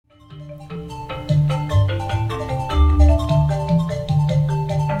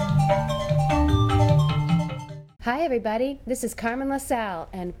Hi, everybody. This is Carmen LaSalle,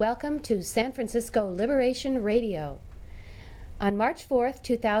 and welcome to San Francisco Liberation Radio. On March 4th,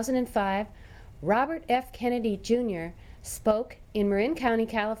 2005, Robert F. Kennedy Jr. spoke in Marin County,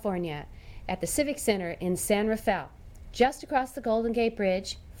 California, at the Civic Center in San Rafael, just across the Golden Gate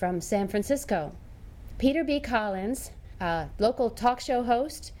Bridge from San Francisco. Peter B. Collins, a local talk show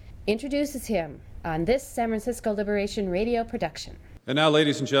host, introduces him on this San Francisco Liberation Radio production. And now,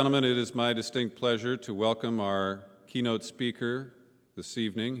 ladies and gentlemen, it is my distinct pleasure to welcome our keynote speaker this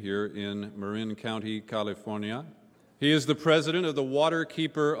evening here in Marin County, California. He is the president of the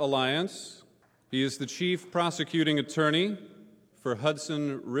Waterkeeper Alliance. He is the chief prosecuting attorney for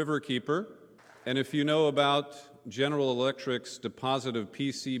Hudson Riverkeeper. And if you know about General Electric's deposit of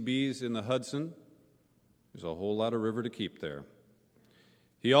PCBs in the Hudson, there's a whole lot of river to keep there.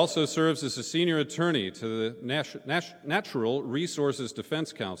 He also serves as a senior attorney to the Natural Resources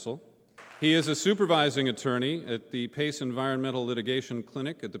Defense Council. He is a supervising attorney at the Pace Environmental Litigation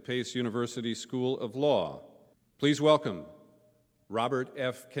Clinic at the Pace University School of Law. Please welcome Robert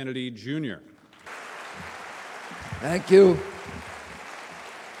F. Kennedy Jr. Thank you.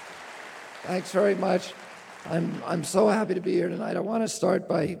 Thanks very much. I'm so happy to be here tonight. I want to start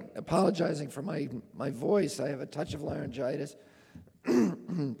by apologizing for my voice. I have a touch of laryngitis.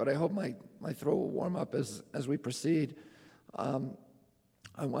 But I hope my throat will warm up as we proceed.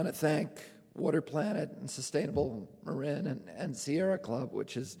 I want to thank Water Planet and Sustainable Marin and Sierra Club,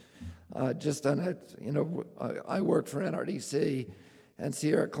 which has just done it. I work for NRDC, and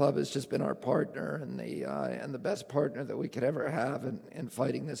Sierra Club has just been our partner and the best partner that we could ever have in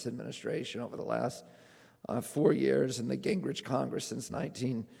fighting this administration over the last 4 years in the Gingrich Congress since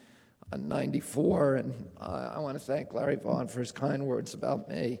 1994, and I want to thank Larry Vaughn for his kind words about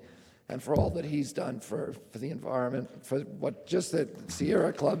me and for all that he's done for the environment, for the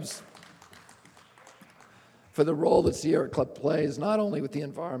role that Sierra Club plays, not only with the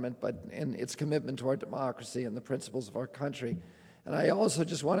environment, but in its commitment to our democracy and the principles of our country. And I also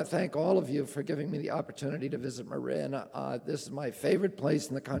just want to thank all of you for giving me the opportunity to visit Marin. This is my favorite place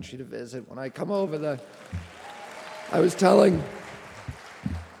in the country to visit. When I come over I was telling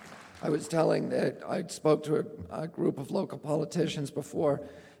that I spoke to a group of local politicians before,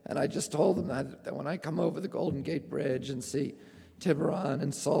 and I just told them that when I come over the Golden Gate Bridge and see Tiburon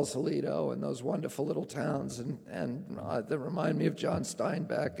and Sausalito and those wonderful little towns and that remind me of John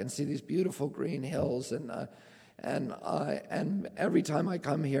Steinbeck, and see these beautiful green hills, and every time I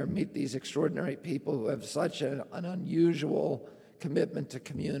come here, meet these extraordinary people who have such an unusual commitment to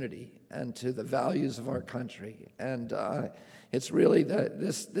community and to the values of our country. And it's really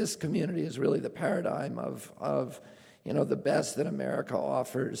this community is really the paradigm of the best that America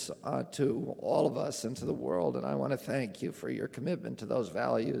offers to all of us and to the world. And I want to thank you for your commitment to those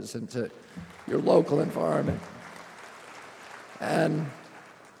values and to your local environment. And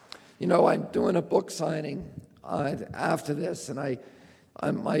I'm doing a book signing after this, and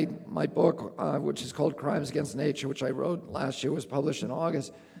my book, which is called Crimes Against Nature, which I wrote last year, was published in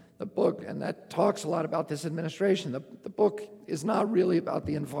August. The book, and that talks a lot about this administration. The book is not really about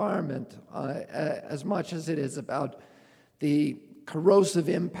the environment as much as it is about the corrosive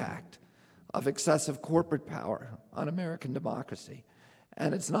impact of excessive corporate power on American democracy.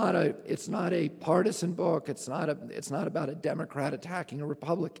 And it's not a partisan book. It's not about a Democrat attacking a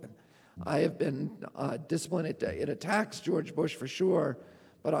Republican. I have been disciplined. It attacks George Bush for sure,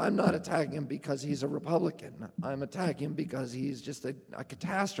 but I'm not attacking him because he's a Republican. I'm attacking him because he's just a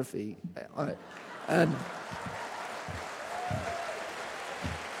catastrophe. And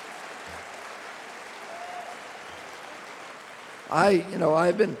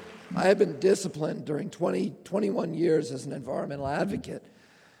I've been disciplined during 21 years as an environmental advocate.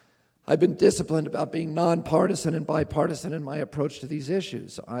 I've been disciplined about being nonpartisan and bipartisan in my approach to these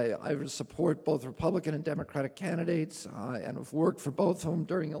issues. I support both Republican and Democratic candidates, and have worked for both of them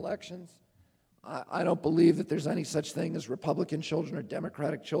during elections. I don't believe that there's any such thing as Republican children or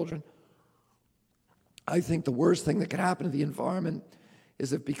Democratic children. I think the worst thing that could happen to the environment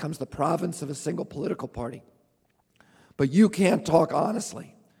is it becomes the province of a single political party. But you can't talk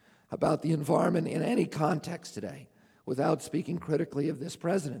honestly about the environment in any context today without speaking critically of this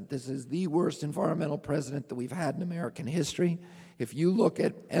president. This is the worst environmental president that we've had in American history. If you look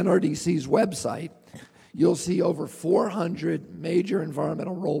at NRDC's website, you'll see over 400 major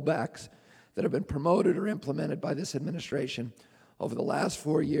environmental rollbacks that have been promoted or implemented by this administration over the last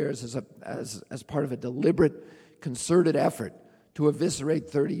 4 years as part of a deliberate, concerted effort to eviscerate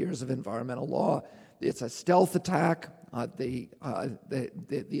 30 years of environmental law. It's a stealth attack. The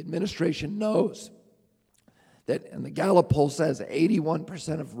administration knows that, and the Gallup poll says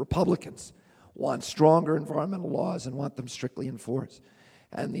 81% of Republicans want stronger environmental laws and want them strictly enforced.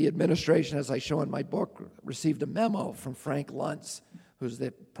 And the administration, as I show in my book, received a memo from Frank Luntz, who's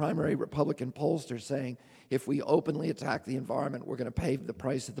the primary Republican pollster, saying, if we openly attack the environment, we're going to pay the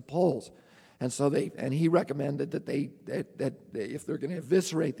price at the polls. And so he recommended that if they're going to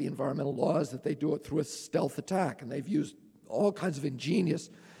eviscerate the environmental laws, that they do it through a stealth attack. And they've used all kinds of ingenious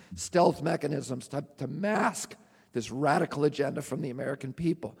stealth mechanisms to mask this radical agenda from the American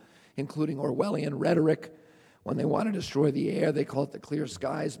people, including Orwellian rhetoric. When they want to destroy the air, they call it the Clear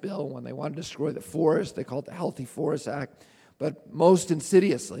Skies Bill. When they want to destroy the forest, they call it the Healthy Forests Act. But most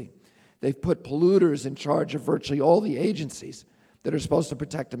insidiously, they've put polluters in charge of virtually all the agencies that are supposed to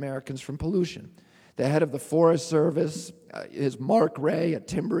protect Americans from pollution. The head of the Forest Service is Mark Ray, a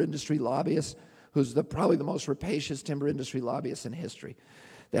timber industry lobbyist, who's probably the most rapacious timber industry lobbyist in history.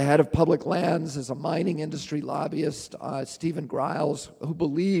 The head of public lands is a mining industry lobbyist, Stephen Griles, who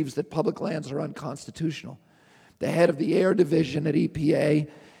believes that public lands are unconstitutional. The head of the air division at EPA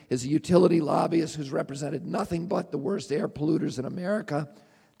is a utility lobbyist who's represented nothing but the worst air polluters in America.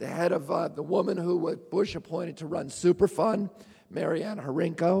 The head of the woman who Bush appointed to run Superfund, Marianne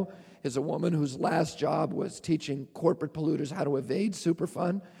Harinko, is a woman whose last job was teaching corporate polluters how to evade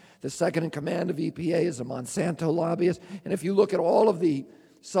Superfund. The second in command of EPA is a Monsanto lobbyist. And if you look at all of the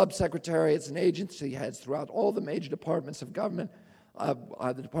subsecretariats and agency heads throughout all the major departments of government,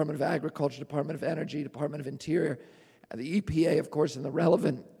 the Department of Agriculture, Department of Energy, Department of Interior, the EPA, of course, and the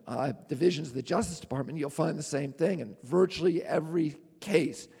relevant divisions of the Justice Department, you'll find the same thing. In virtually every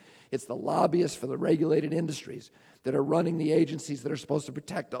case, it's the lobbyists for the regulated industries that are running the agencies that are supposed to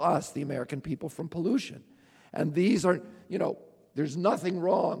protect us, the American people, from pollution. And these are, there's nothing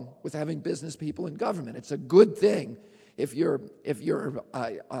wrong with having business people in government. It's a good thing if your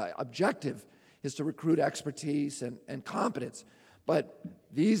objective is to recruit expertise and competence. But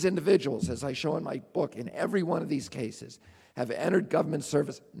these individuals, as I show in my book, in every one of these cases, have entered government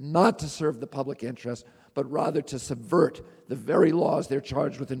service not to serve the public interest, but rather to subvert the very laws they're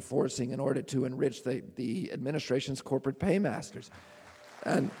charged with enforcing in order to enrich the administration's corporate paymasters.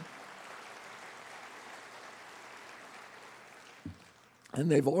 And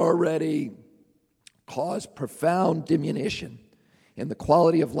they've already caused profound diminution in the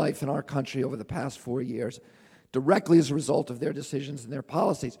quality of life in our country over the past 4 years, directly as a result of their decisions and their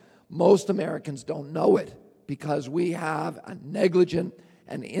policies. Most Americans don't know it because we have a negligent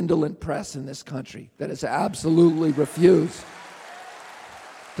and indolent press in this country that has absolutely refused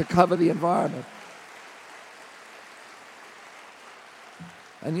to cover the environment.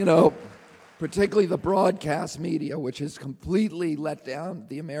 And particularly the broadcast media, which has completely let down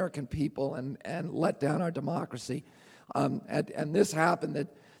the American people and let down our democracy. And this happened,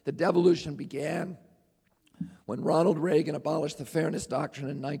 that the devolution began when Ronald Reagan abolished the Fairness Doctrine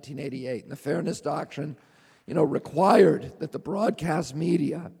in 1988. And the Fairness Doctrine, required that the broadcast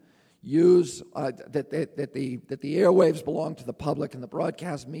media use, that the airwaves belong to the public, and the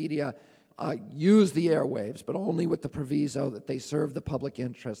broadcast media use the airwaves, but only with the proviso that they serve the public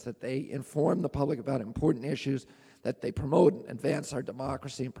interest, that they inform the public about important issues, that they promote and advance our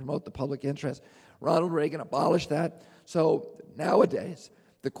democracy and promote the public interest. Ronald Reagan abolished that. So nowadays,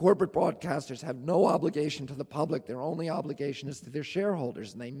 the corporate broadcasters have no obligation to the public. Their only obligation is to their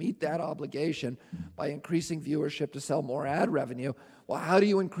shareholders, and they meet that obligation by increasing viewership to sell more ad revenue. Well, how do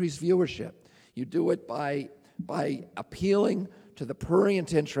you increase viewership? You do it by appealing to the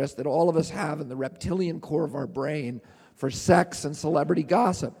prurient interest that all of us have in the reptilian core of our brain for sex and celebrity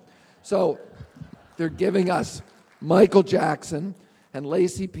gossip. So they're giving us Michael Jackson and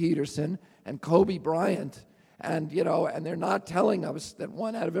Lacey Peterson and Kobe Bryant, and they're not telling us that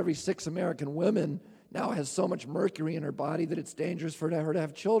 1 out of every 6 American women now has so much mercury in her body that it's dangerous for her to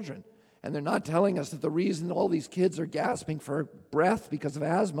have children. And they're not telling us that the reason all these kids are gasping for breath because of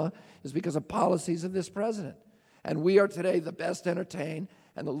asthma is because of policies of this president. And we are today the best entertained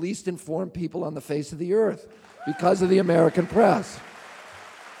and the least informed people on the face of the earth because of the American press.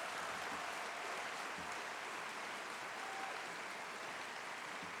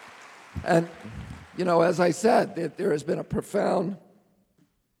 And as I said, there's been a profound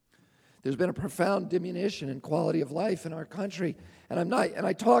diminution in quality of life in our country. And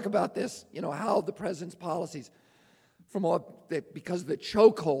I talk about this, how the president's policies, because of the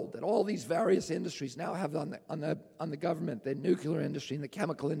chokehold that all these various industries now have on the government, the nuclear industry and the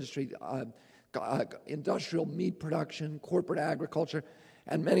chemical industry, industrial meat production, corporate agriculture,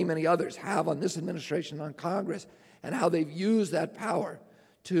 and many, many others have on this administration, on Congress, and how they've used that power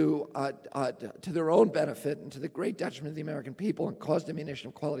to their own benefit and to the great detriment of the American people and cause diminution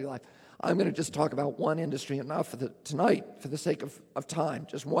of quality of life. I'm going to just talk about one industry enough tonight for the sake of time,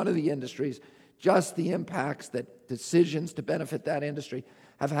 just one of the industries, just the impacts that decisions to benefit that industry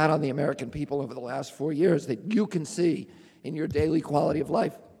have had on the American people over the last 4 years that you can see in your daily quality of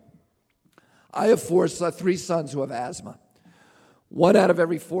life. I have three sons who have asthma. 1 out of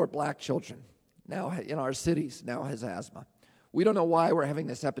every 4 black children now in our cities now has asthma. We don't know why we're having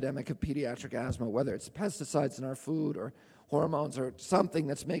this epidemic of pediatric asthma, whether it's pesticides in our food or hormones or something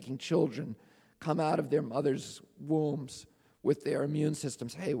that's making children come out of their mother's wombs with their immune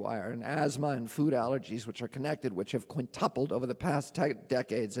systems haywire, and asthma and food allergies, which are connected, which have quintupled over the past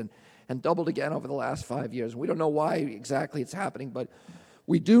decades and doubled again over the last 5 years. We don't know why exactly it's happening, but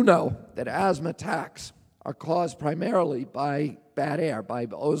we do know that asthma attacks are caused primarily by bad air, by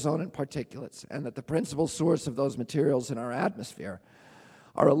ozone and particulates, and that the principal source of those materials in our atmosphere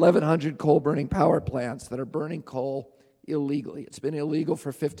are 1,100 coal-burning power plants that are burning coal illegally. It's been illegal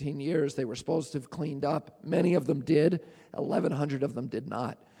for 15 years. They were supposed to have cleaned up. Many of them did. 1,100 of them did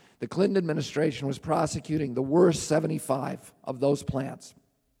not. The Clinton administration was prosecuting the worst 75 of those plants.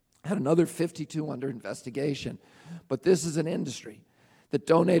 Had another 52 under investigation. But this is an industry that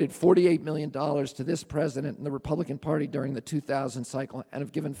donated $48 million to this president and the Republican Party during the 2000 cycle and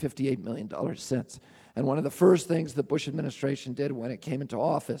have given $58 million since. And one of the first things the Bush administration did when it came into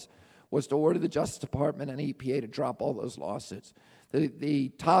office was to order the Justice Department and EPA to drop all those lawsuits. The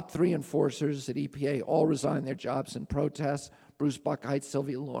top 3 enforcers at EPA all resigned their jobs in protest. Bruce Buckheit,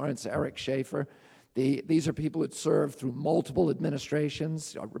 Sylvia Lawrence, Eric Schaefer. These are people that served through multiple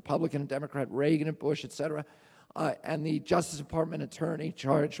administrations, Republican and Democrat, Reagan and Bush, et cetera. And the Justice Department attorney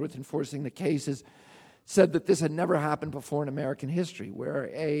charged with enforcing the cases said that this had never happened before in American history, where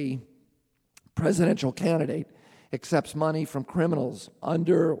a presidential candidate accepts money from criminals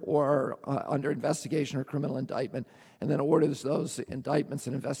under investigation or criminal indictment, and then orders those indictments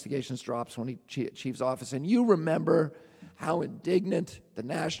and investigations drops when he achieves office. And you remember how indignant the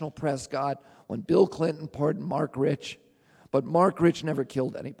national press got when Bill Clinton pardoned Mark Rich, but Mark Rich never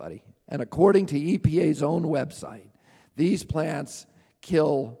killed anybody. And according to EPA's own website, these plants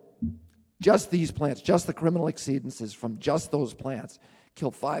kill, just these plants, just the criminal exceedances from just those plants,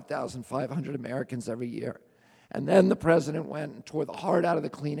 kill 5,500 Americans every year. And then the president went and tore the heart out of the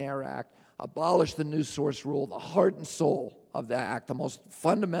Clean Air Act, abolished the new source rule, the heart and soul of the act, the most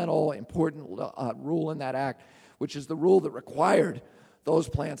fundamental, important rule in that act, which is the rule that required those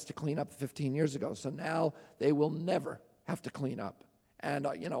plants to clean up 15 years ago. So now they will never have to clean up. And,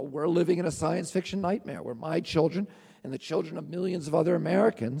 we're living in a science fiction nightmare where my children and the children of millions of other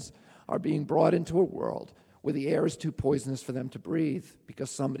Americans are being brought into a world where the air is too poisonous for them to breathe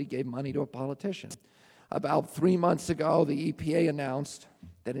because somebody gave money to a politician. About 3 months ago, the EPA announced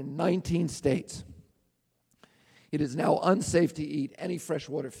that in 19 states, it is now unsafe to eat any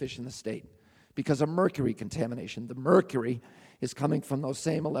freshwater fish in the state because of mercury contamination. The mercury is coming from those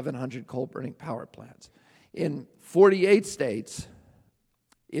same 1,100 coal-burning power plants. In 48 states,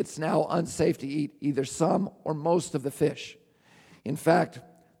 it's now unsafe to eat either some or most of the fish. In fact,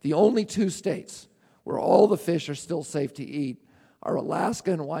 the only 2 states where all the fish are still safe to eat are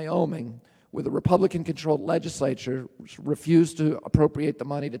Alaska and Wyoming, where the Republican-controlled legislature refused to appropriate the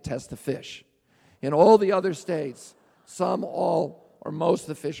money to test the fish. In all the other states, some, all, or most of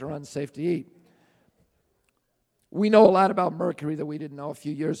the fish are unsafe to eat. We know a lot about mercury that we didn't know a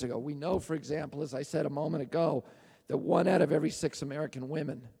few years ago. We know, for example, as I said a moment ago, that 1 out of every 6 American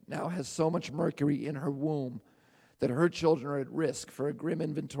women now has so much mercury in her womb that her children are at risk for a grim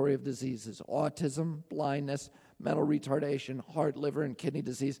inventory of diseases: autism, blindness, mental retardation, heart, liver, and kidney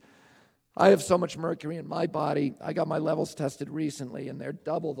disease. I have so much mercury in my body. I got my levels tested recently, and they're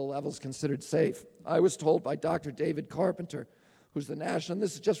double the levels considered safe. I was told by Dr. David Carpenter, who's the national, and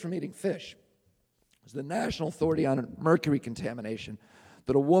this is just from eating fish, who's the national authority on mercury contamination,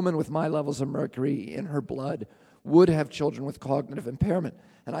 that a woman with my levels of mercury in her blood would have children with cognitive impairment.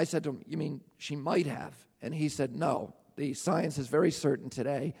 And I said to him, "You mean she might have?" And he said, "No, the science is very certain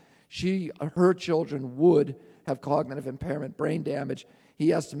today. Her children would have cognitive impairment, brain damage."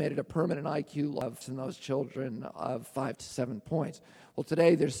 He estimated a permanent IQ loss in those children of 5 to 7 points. Well,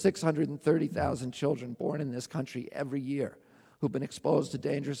 today there's 630,000 children born in this country every year who've been exposed to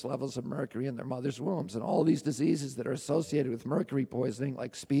dangerous levels of mercury in their mother's wombs. And all these diseases that are associated with mercury poisoning,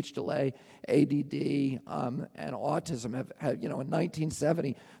 like speech delay, ADD, and autism, have in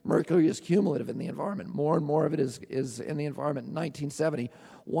 1970, mercury is cumulative in the environment. More and more of it is in the environment. In 1970,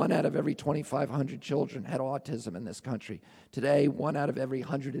 1 out of every 2,500 children had autism in this country. Today, 1 out of every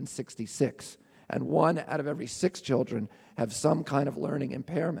 166. And 1 out of every 6 children have some kind of learning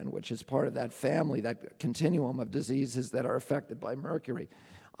impairment, which is part of that family, that continuum of diseases that are affected by mercury.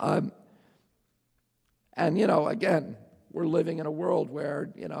 And, again, we're living in a world where,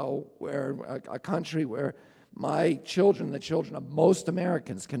 where a country where my children, the children of most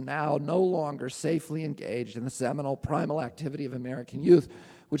Americans, can now no longer safely engage in the seminal primal activity of American youth,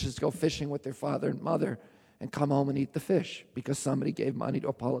 which is to go fishing with their father and mother and come home and eat the fish because somebody gave money to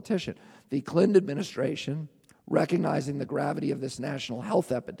a politician. The Clinton administration, recognizing the gravity of this national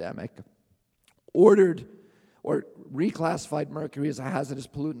health epidemic, ordered or reclassified mercury as a hazardous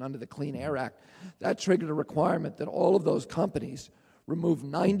pollutant under the Clean Air Act. That triggered a requirement that all of those companies remove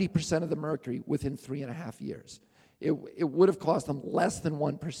 90% of the mercury within 3.5 years. It would have cost them less than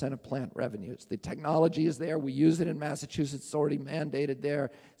 1% of plant revenues. The technology is there. We use it in Massachusetts. It's already mandated there.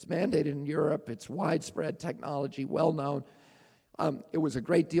 It's mandated in Europe. It's widespread technology, well known. It was a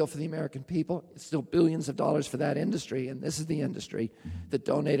great deal for the American people. It's still billions of dollars for that industry, and this is the industry that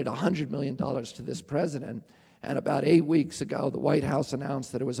donated $100 million to this president. And about 8 weeks ago, the White House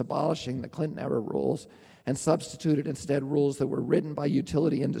announced that it was abolishing the Clinton-era rules and substituted instead rules that were written by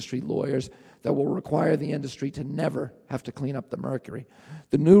utility industry lawyers that will require the industry to never have to clean up the mercury.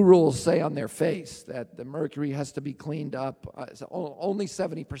 The new rules say on their face that the mercury has to be cleaned up, only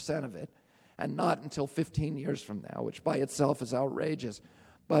 70% of it, and not until 15 years from now, which by itself is outrageous.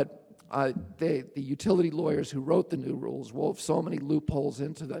 But the utility lawyers who wrote the new rules wove so many loopholes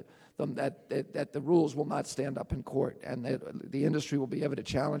into them that the rules will not stand up in court, and the industry will be able to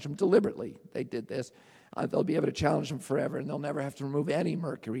challenge them deliberately. They did this. They'll be able to challenge them forever, and they'll never have to remove any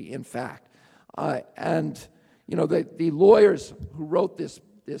mercury, in fact. The lawyers who wrote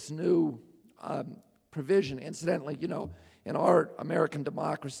this new provision, incidentally, in our American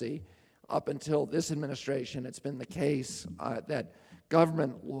democracy, up until this administration, it's been the case that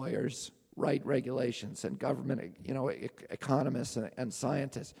government lawyers write regulations and government, economists and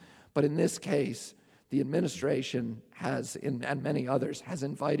scientists. But in this case, the administration has, and many others, has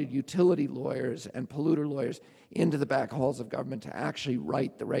invited utility lawyers and polluter lawyers into the back halls of government to actually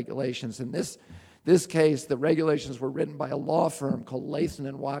write the regulations. In this case, the regulations were written by a law firm called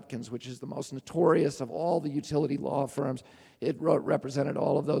Latham & Watkins, which is the most notorious of all the utility law firms. It represented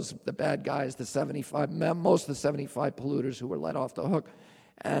all of the bad guys, most of the 75 polluters who were let off the hook.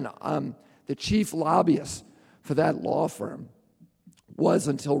 And the chief lobbyist for that law firm was,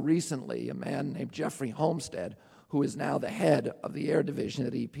 until recently, a man named Jeffrey Homestead, who is now the head of the air division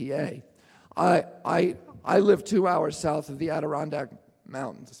at EPA. I live 2 hours south of the Adirondack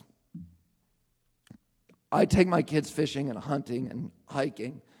Mountains. I take my kids fishing and hunting and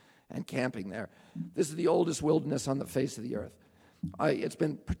hiking and camping there. This is the oldest wilderness on the face of the earth. It's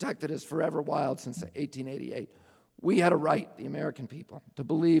been protected as forever wild since 1888. We had a right, the American people, to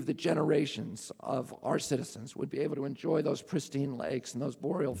believe that generations of our citizens would be able to enjoy those pristine lakes and those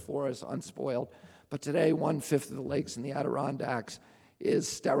boreal forests unspoiled. But today, 1/5 of the lakes in the Adirondacks is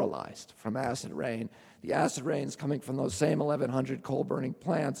sterilized from acid rain. The acid rain is coming from those same 1,100 coal-burning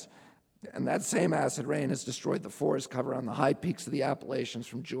plants, and that same acid rain has destroyed the forest cover on the high peaks of the Appalachians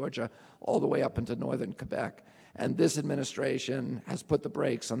from Georgia all the way up into northern Quebec. And this administration has put the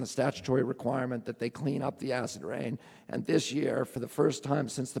brakes on the statutory requirement that they clean up the acid rain. And this year, for the first time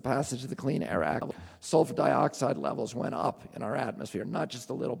since the passage of the Clean Air Act, sulfur dioxide levels went up in our atmosphere, not just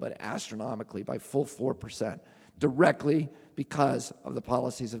a little, but astronomically by full 4%, directly because of the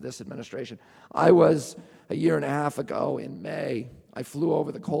policies of this administration. I was, a year and a half ago in May, I flew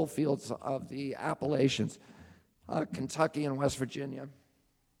over the coal fields of the Appalachians, Kentucky and West Virginia,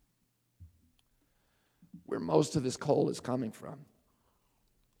 where most of this coal is coming from.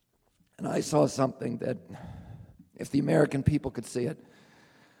 And I saw something that, if the American people could see it,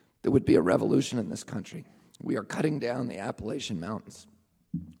 there would be a revolution in this country. We are cutting down the Appalachian Mountains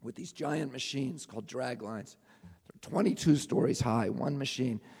with these giant machines called drag lines. They're 22 stories high, one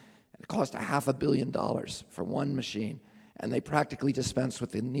machine. It cost $500 million for one machine. And they practically dispense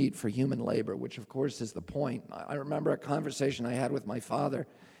with the need for human labor, which, of course, is the point. I remember a conversation I had with my father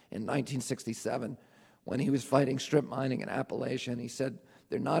in 1967 when he was fighting strip mining in Appalachia, and he said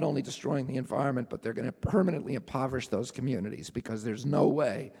they're not only destroying the environment, but they're going to permanently impoverish those communities because there's no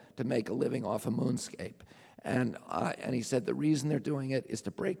way to make a living off a moonscape. And he said the reason they're doing it is to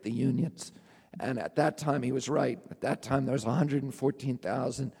break the unions. And at that time, he was right. At that time, there was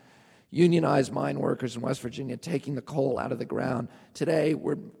 114,000 unionized mine workers in West Virginia taking the coal out of the ground. Today,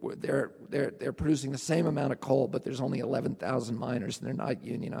 they're producing the same amount of coal, but there's only 11,000 miners, and they're not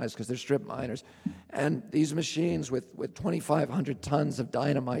unionized because they're strip miners. And these machines with 2,500 tons of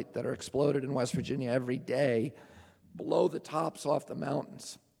dynamite that are exploded in West Virginia every day blow the tops off the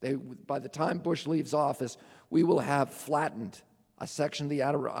mountains. By the time Bush leaves office, we will have flattened a section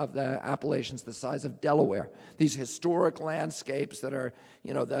of the Appalachians the size of Delaware. These historic landscapes that are,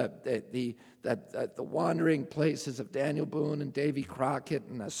 the wandering places of Daniel Boone and Davy Crockett,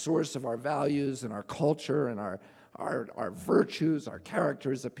 and a source of our values and our culture and our virtues, our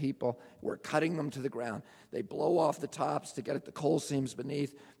character as a people. We're cutting them to the ground. They blow off the tops to get at the coal seams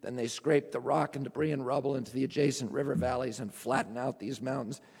beneath. Then they scrape the rock and debris and rubble into the adjacent river valleys and flatten out these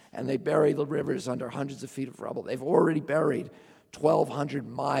mountains. And they bury the rivers under hundreds of feet of rubble. They've already buried 1,200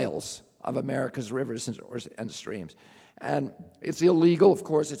 miles of America's rivers and streams. And it's illegal, of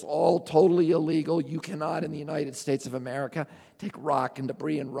course. It's all totally illegal. You cannot, in the United States of America, take rock and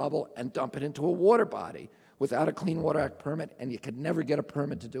debris and rubble and dump it into a water body without a Clean Water Act permit, and you could never get a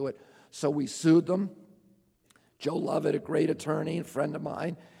permit to do it. So we sued them. Joe Lovett, a great attorney, a friend of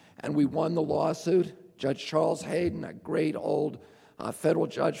mine, and we won the lawsuit. Judge Charles Hayden, a great old federal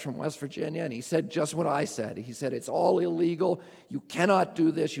judge from West Virginia, and he said just what I said. He said, it's all illegal. You cannot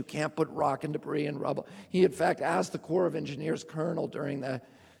do this. You can't put rock and debris and rubble. He, in fact, asked the Corps of Engineers colonel during the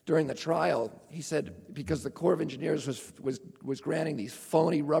trial, he said, because the Corps of Engineers was granting these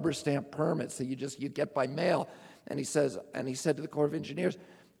phony rubber stamp permits that you get by mail, and he said to the Corps of Engineers,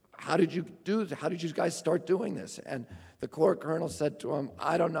 how did you guys start doing this? And the Corps colonel said to him,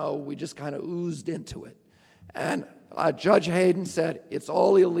 I don't know, we just kind of oozed into it. And Judge Hayden said it's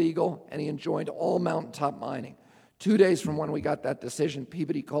all illegal, and he enjoined all mountaintop mining. 2 days from when we got that decision,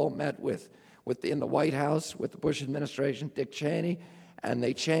 Peabody Coal met in the White House with the Bush administration, Dick Cheney, and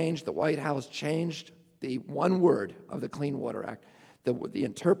the White House changed the one word of the Clean Water Act, the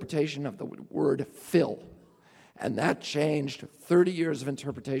interpretation of the word fill. And that changed 30 years of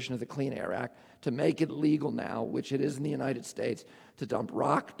interpretation of the Clean Air Act to make it legal now, which it is in the United States, to dump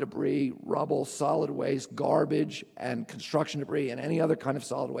rock, debris, rubble, solid waste, garbage, and construction debris, and any other kind of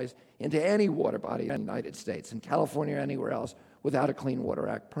solid waste into any water body in the United States, in California or anywhere else, without a Clean Water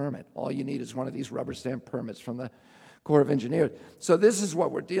Act permit. All you need is one of these rubber stamp permits from the Corps of Engineers. So this is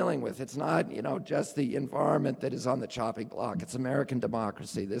what we're dealing with. It's not, just the environment that is on the chopping block. It's American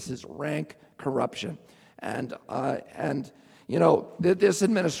democracy. This is rank corruption. And this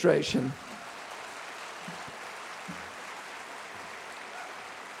administration...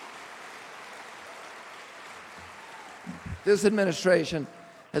 This administration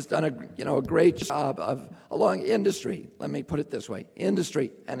has done a great job along industry. Let me put it this way: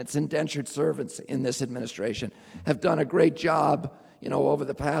 industry and its indentured servants in this administration have done a great job, over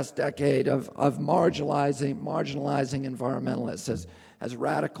the past decade of marginalizing environmentalists as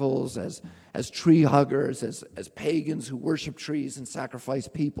radicals, as tree huggers, as pagans who worship trees and sacrifice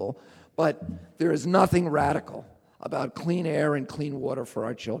people. But there is nothing radical about clean air and clean water for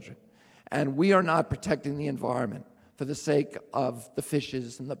our children, and we are not protecting the environment for the sake of the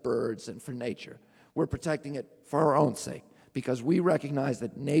fishes and the birds and for nature. We're protecting it for our own sake, because we recognize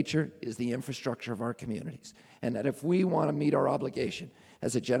that nature is the infrastructure of our communities, and that if we want to meet our obligation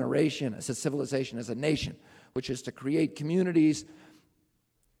as a generation, as a civilization, as a nation, which is to create communities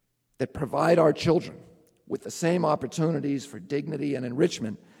that provide our children with the same opportunities for dignity and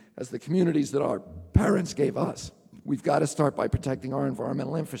enrichment as the communities that our parents gave us, we've got to start by protecting our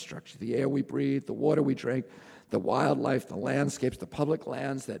environmental infrastructure, the air we breathe, the water we drink, the wildlife, the landscapes, the public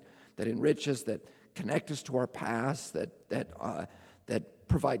lands that enrich us, that connect us to our past, that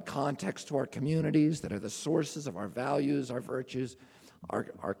provide context to our communities, that are the sources of our values, our virtues,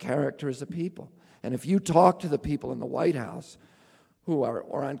 our character as a people. And if you talk to the people in the White House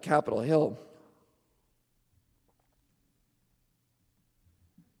or on Capitol Hill,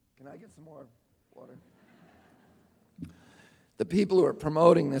 can I get some more water? The people who are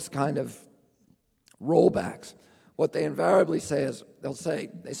promoting this kind of rollbacks, what they invariably say is,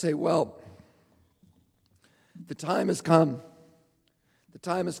 they say, well, the time has come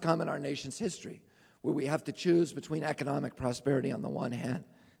in our nation's history where we have to choose between economic prosperity on the one hand.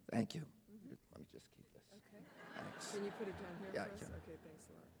 Thank you. Let me just keep this. Okay. Thanks. Can you put it down here Yeah, for I us? can. Okay, thanks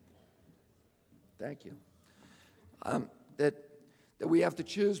a lot. Thank you. That we have to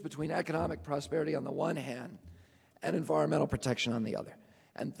choose between economic prosperity on the one hand and environmental protection on the other.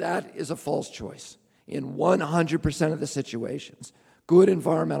 And that is a false choice. In 100% of the situations, good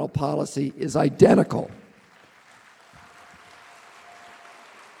environmental policy is identical.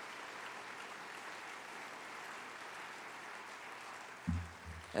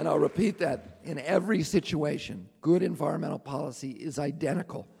 And I'll repeat that. In every situation, good environmental policy is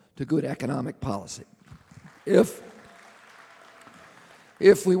identical to good economic policy. If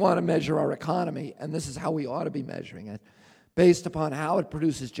we want to measure our economy, and this is how we ought to be measuring it, based upon how it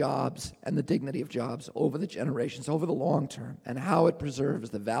produces jobs and the dignity of jobs over the generations, over the long term, and how it preserves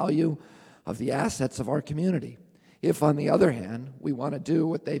the value of the assets of our community. If, on the other hand, we want to do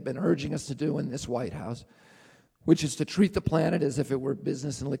what they've been urging us to do in this White House, which is to treat the planet as if it were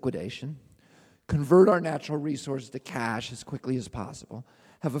business in liquidation, convert our natural resources to cash as quickly as possible,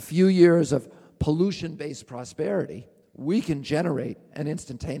 have a few years of pollution-based prosperity, we can generate an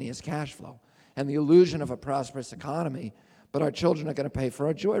instantaneous cash flow and the illusion of a prosperous economy, but our children are going to pay for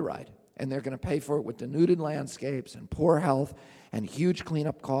our joyride. And they're going to pay for it with denuded landscapes and poor health and huge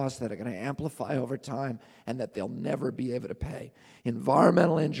cleanup costs that are going to amplify over time and that they'll never be able to pay.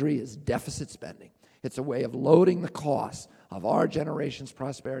 Environmental injury is deficit spending. It's a way of loading the costs of our generation's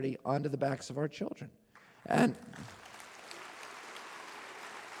prosperity onto the backs of our children. And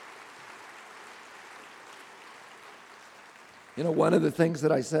one of the things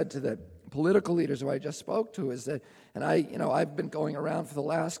that I said to the political leaders who I just spoke to is that, and I've been going around for the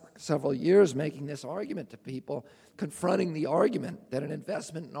last several years making this argument to people, confronting the argument that an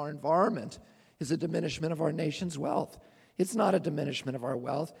investment in our environment is a diminishment of our nation's wealth. It's not a diminishment of our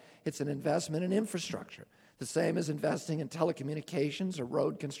wealth. It's an investment in infrastructure. The same as investing in telecommunications or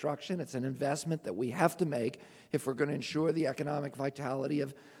road construction. It's an investment that we have to make if we're going to ensure the economic vitality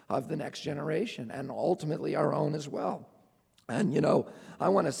of the next generation and ultimately our own as well. And, I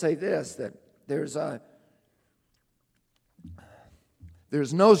want to say this, that there's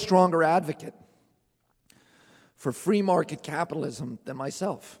no stronger advocate for free market capitalism than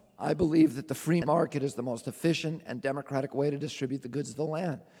myself. I believe that the free market is the most efficient and democratic way to distribute the goods of the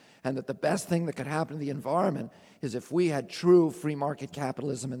land, and that the best thing that could happen to the environment is if we had true free market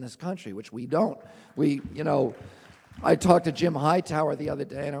capitalism in this country, which we don't. I talked to Jim Hightower the other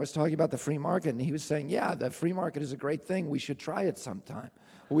day, and I was talking about the free market, and he was saying, yeah, the free market is a great thing. We should try it sometime.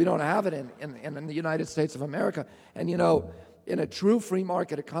 We don't have it in the United States of America. And, in a true free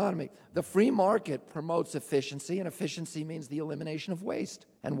market economy, the free market promotes efficiency, and efficiency means the elimination of waste,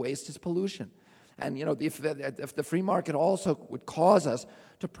 and waste is pollution. And, if the free market also would cause us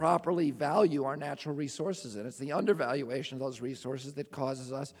to properly value our natural resources, and it's the undervaluation of those resources that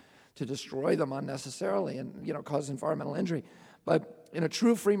causes us to destroy them unnecessarily and, cause environmental injury. But in a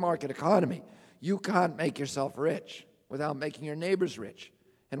true free market economy, you can't make yourself rich without making your neighbors rich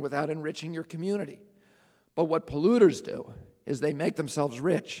and without enriching your community. But what polluters do is they make themselves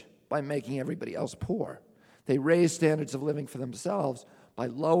rich by making everybody else poor. They raise standards of living for themselves by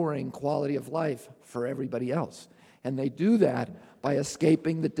lowering quality of life for everybody else. And they do that by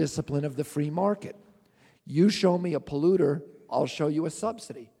escaping the discipline of the free market. You show me a polluter, I'll show you a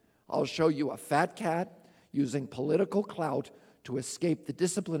subsidy. I'll show you a fat cat using political clout to escape the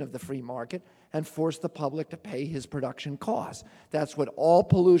discipline of the free market and force the public to pay his production costs. That's what all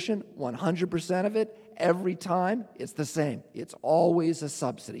pollution, 100% of it, every time, it's the same. It's always a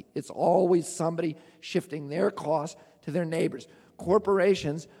subsidy. It's always somebody shifting their costs to their neighbors.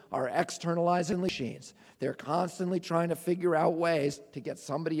 Corporations are externalizing machines. They're constantly trying to figure out ways to get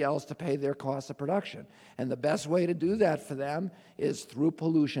somebody else to pay their cost of production. And the best way to do that for them is through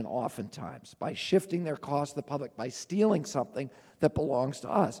pollution oftentimes, by shifting their cost to the public, by stealing something that belongs to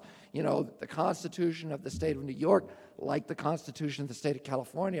us. The Constitution of the state of New York, like the Constitution of the state of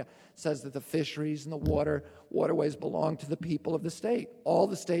California, says that the fisheries and the waterways belong to the people of the state. All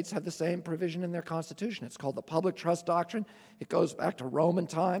the states have the same provision in their Constitution. It's called the Public Trust Doctrine. It goes back to Roman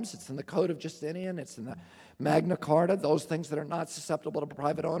times. It's in the Code of Justinian. It's in the Magna Carta, those things that are not susceptible to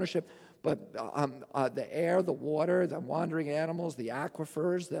private ownership. But the air, the water, the wandering animals, the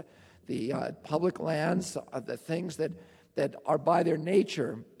aquifers, the public lands, the things that are by their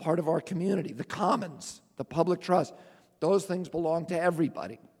nature part of our community, the commons, the public trust, those things belong to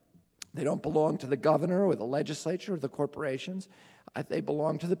everybody. They don't belong to the governor or the legislature or the corporations. They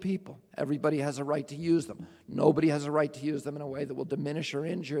belong to the people. Everybody has a right to use them. Nobody has a right to use them in a way that will diminish or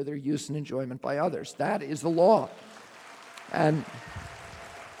injure their use and enjoyment by others. That is the law. But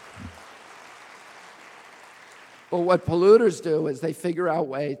what polluters do is they figure out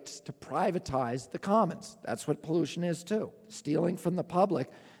ways to privatize the commons. That's what pollution is too, stealing from the public.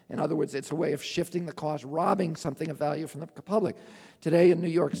 In other words, it's a way of shifting the cost, robbing something of value from the public. Today in New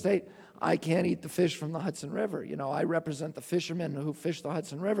York State, I can't eat the fish from the Hudson River. I represent the fishermen who fish the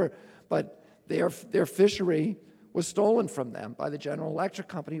Hudson River, but their fishery was stolen from them by the General Electric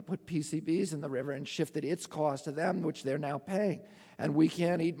Company, who put PCBs in the river and shifted its cost to them, which they're now paying. And we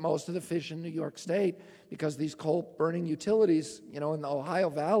can't eat most of the fish in New York State because these coal-burning utilities, in the Ohio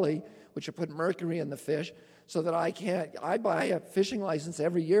Valley, which have put mercury in the fish, so that I buy a fishing license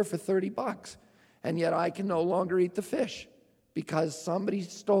every year for $30, and yet I can no longer eat the fish because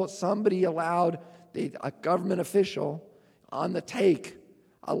somebody allowed a government official on the take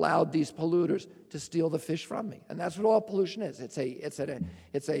allowed these polluters to steal the fish from me. And that's what all pollution is. It's an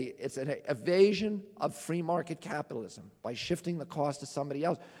evasion of free market capitalism by shifting the cost to somebody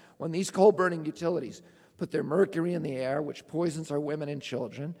else. When these coal-burning utilities put their mercury in the air, which poisons our women and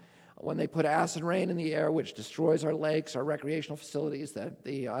children, when they put acid rain in the air, which destroys our lakes, our recreational facilities,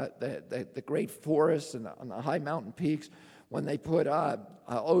 the great forests and the high mountain peaks, when they put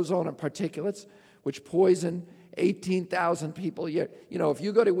ozone and particulates, which poison 18,000 people a year. You know, if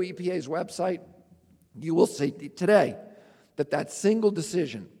you go to EPA's website, you will see today that single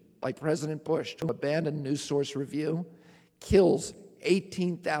decision by President Bush to abandon News Source Review kills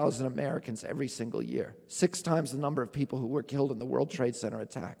 18,000 Americans every single year, 6 times the number of people who were killed in the World Trade Center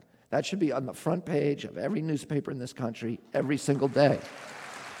attack. That should be on the front page of every newspaper in this country every single day.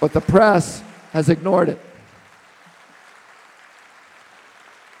 But the press has ignored it.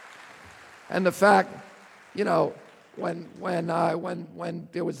 And the fact, you know, when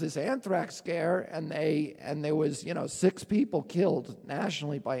there was this anthrax scare and there was 6 people killed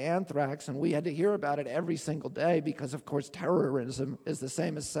nationally by anthrax, and we had to hear about it every single day because, of course, terrorism is the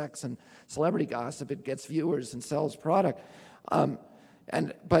same as sex and celebrity gossip. It gets viewers and sells product.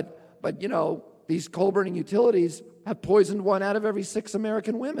 But these coal-burning utilities have poisoned 1 out of every 6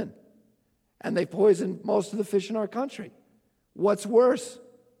 American women, and they poisoned most of the fish in our country. What's worse?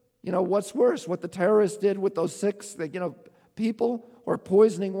 What's worse? What the terrorists did with those 6, people, or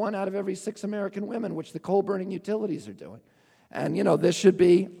poisoning 1 out of every 6 American women, which the coal-burning utilities are doing. And, this should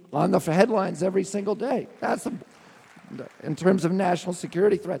be on the headlines every single day. That's in terms of national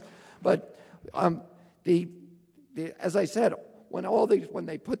security threats. But as I said, when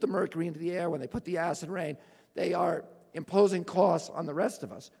they put the mercury into the air, when they put the acid rain, they are imposing costs on the rest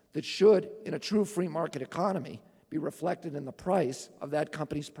of us that should, in a true free market economy, be reflected in the price of that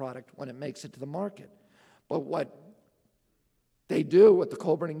company's product when it makes it to the market. But what they do, what the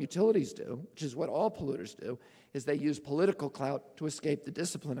coal-burning utilities do, which is what all polluters do, is they use political clout to escape the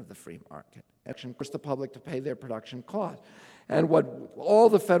discipline of the free market and force the public to pay their production costs. And what all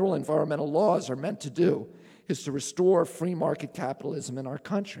the federal environmental laws are meant to do is to restore free market capitalism in our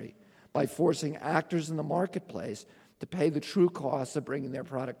country by forcing actors in the marketplace to pay the true costs of bringing their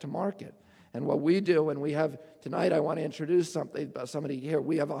product to market. And what we do, and we have tonight, I want to introduce somebody here.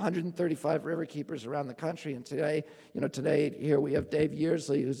 We have 135 river keepers around the country, and today here we have Dave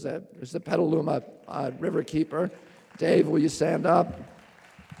Yearsley, who's the Petaluma river keeper. Dave, will you stand up?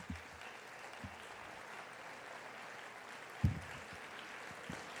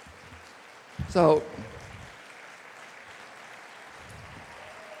 So,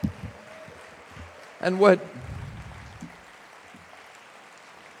 and what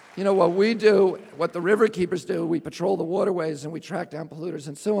we do, what the river keepers do, we patrol the waterways and we track down polluters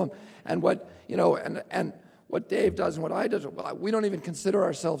and sue them. And what Dave does and what I do, we don't even consider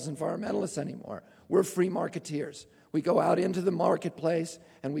ourselves environmentalists anymore. We're free marketeers. We go out into the marketplace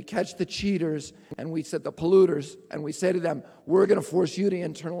and we catch the cheaters and we set the polluters and we say to them, we're going to force you to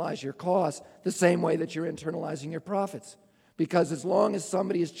internalize your costs the same way that you're internalizing your profits. Because as long as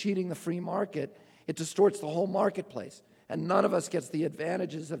somebody is cheating the free market, it distorts the whole marketplace. And none of us gets the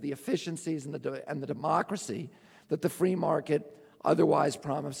advantages of the efficiencies and the democracy that the free market otherwise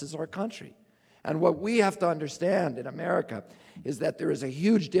promises our country. And what we have to understand in America is that there is a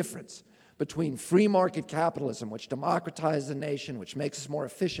huge difference between free market capitalism, which democratizes the nation, which makes us more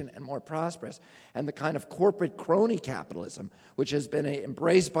efficient and more prosperous, and the kind of corporate crony capitalism, which has been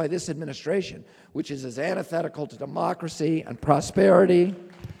embraced by this administration, which is as antithetical to democracy and prosperity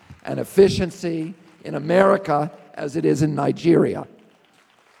and efficiency in America as it is in Nigeria.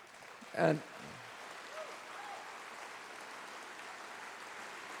 And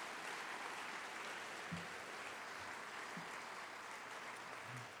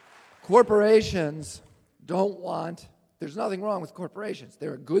corporations don't want, there's nothing wrong with corporations.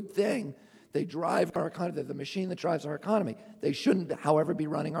 They're a good thing. They drive our economy. They're the machine that drives our economy. They shouldn't, however, be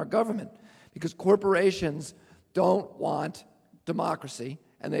running our government, because corporations don't want democracy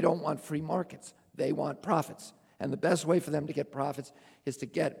and they don't want free markets. They want profits. And the best way for them to get profits is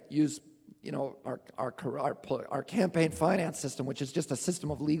to use our campaign finance system, which is just a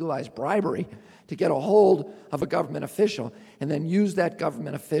system of legalized bribery, to get a hold of a government official and then use that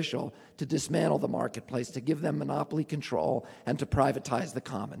government official to dismantle the marketplace, to give them monopoly control, and to privatize the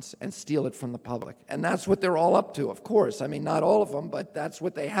commons and steal it from the public. And that's what they're all up to, of course. I mean, not all of them, but that's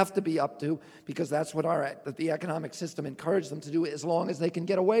what they have to be up to, because that's what the economic system encourages them to do as long as they can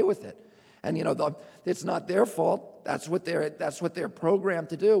get away with it. And it's not their fault. That's what they're programmed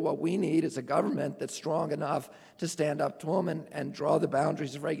to do. What we need is a government that's strong enough to stand up to them and draw the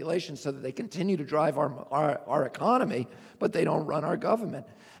boundaries of regulation so that they continue to drive our economy, but they don't run our government.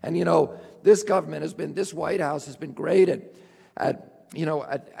 And this White House has been great at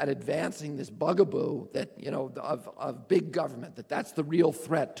advancing this bugaboo that of big government, that's the real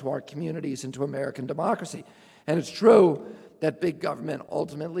threat to our communities and to American democracy. And it's true that big government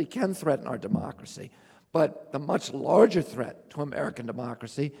ultimately can threaten our democracy. But the much larger threat to American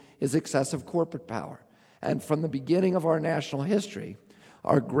democracy is excessive corporate power. And from the beginning of our national history,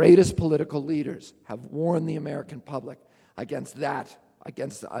 our greatest political leaders have warned the American public against that,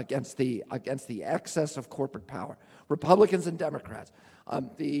 against the excess of corporate power. Republicans and Democrats.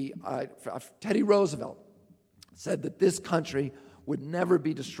 Teddy Roosevelt said that this country would never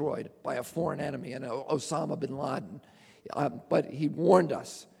be destroyed by a foreign enemy, and Osama bin Laden. But he warned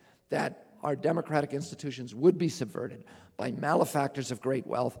us that our democratic institutions would be subverted by malefactors of great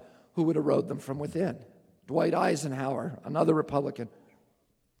wealth who would erode them from within. Dwight Eisenhower, another Republican,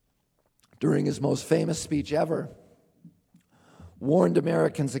 during his most famous speech ever, warned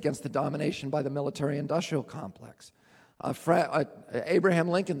Americans against the domination by the military-industrial complex. Abraham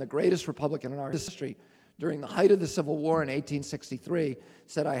Lincoln, the greatest Republican in our history, during the height of the Civil War in 1863,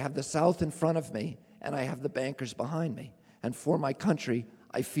 said, "I have the South in front of me, and I have the bankers behind me. And for my country,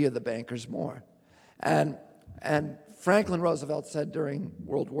 I fear the bankers more." And Franklin Roosevelt said during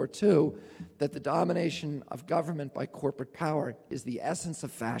World War II that the domination of government by corporate power is the essence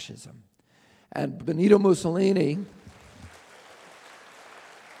of fascism. And Benito Mussolini,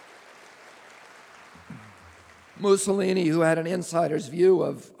 who had an insider's view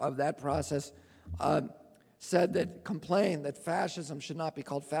of that process, complained that fascism should not be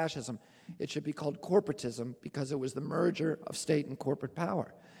called fascism. It should be called corporatism because it was the merger of state and corporate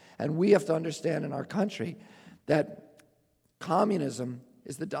power. And we have to understand in our country that communism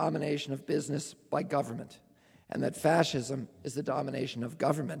is the domination of business by government, and that fascism is the domination of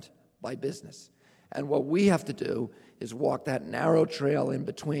government by business. And what we have to do is walk that narrow trail in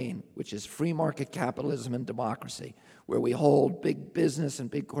between, which is free market capitalism and democracy, where we hold big business and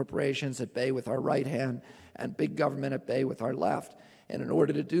big corporations at bay with our right hand and big government at bay with our left. And in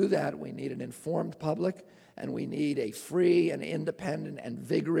order to do that, we need an informed public, and we need a free and independent and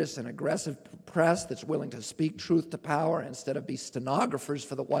vigorous and aggressive press that's willing to speak truth to power instead of be stenographers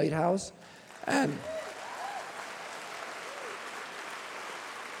for the White House. And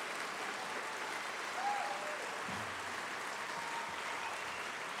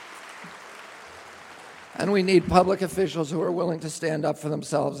we need public officials who are willing to stand up for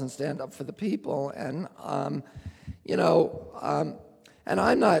themselves and stand up for the people. And and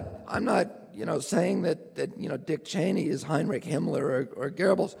I'm not saying that Dick Cheney is Heinrich Himmler or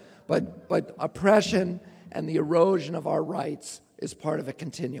Goebbels, but oppression and the erosion of our rights is part of a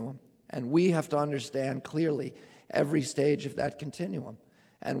continuum, and we have to understand clearly every stage of that continuum.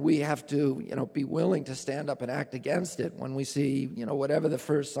 And we have to, be willing to stand up and act against it when we see, whatever the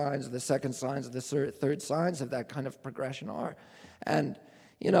first signs, the second signs, the third signs of that kind of progression are. And,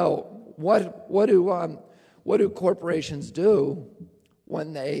 what do corporations do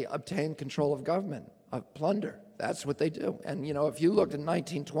when they obtain control of government? Plunder. That's what they do. And, if you looked in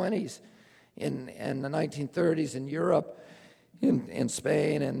 1920s, in the 1930s in Europe, in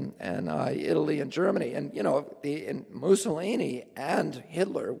Spain and Italy and Germany. And, Mussolini and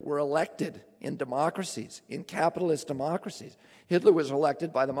Hitler were elected in democracies, in capitalist democracies. Hitler was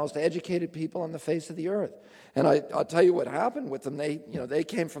elected by the most educated people on the face of the earth. And I'll tell you what happened with them. They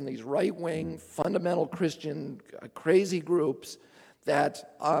came from these right-wing, fundamental Christian, crazy groups that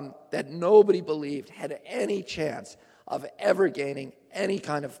nobody believed had any chance of ever gaining any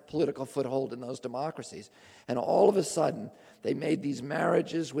kind of political foothold in those democracies. And all of a sudden, they made these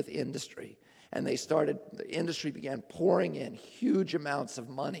marriages with industry, and the industry began pouring in huge amounts of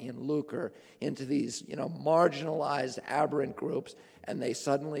money and lucre into these, marginalized, aberrant groups, and they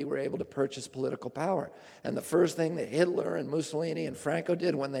suddenly were able to purchase political power. And the first thing that Hitler and Mussolini and Franco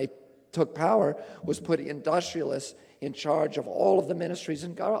did when they took power was put industrialists in charge of all of the ministries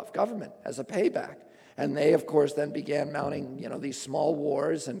in government as a payback. And they, of course, then began mounting, these small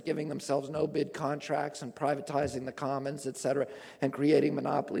wars and giving themselves no-bid contracts and privatizing the commons, et cetera, and creating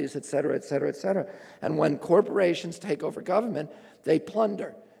monopolies, et cetera, et cetera, et cetera. And when corporations take over government, they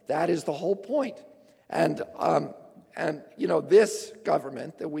plunder. That is the whole point. And this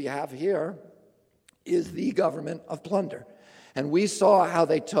government that we have here is the government of plunder. And we saw how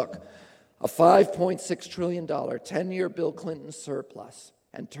they took a $5.6 trillion 10-year Bill Clinton surplus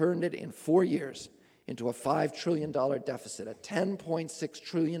and turned it in 4 years into a $5 trillion deficit, a $10.6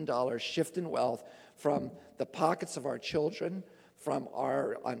 trillion shift in wealth from the pockets of our children, from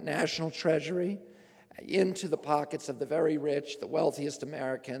our national treasury, into the pockets of the very rich, the wealthiest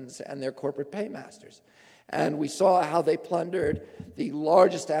Americans, and their corporate paymasters. And we saw how they plundered the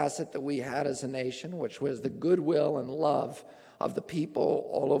largest asset that we had as a nation, which was the goodwill and love of the people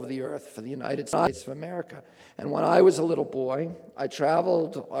all over the earth for the United States of America. And when I was a little boy, I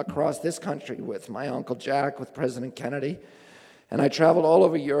traveled across this country with my Uncle Jack, with President Kennedy, and I traveled all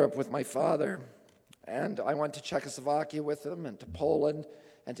over Europe with my father. And I went to Czechoslovakia with him, and to Poland,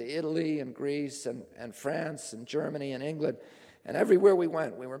 and to Italy, and Greece, and France, and Germany, and England. And everywhere we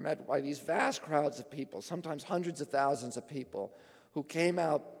went, we were met by these vast crowds of people, sometimes hundreds of thousands of people, who came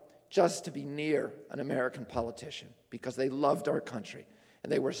out just to be near an American politician because they loved our country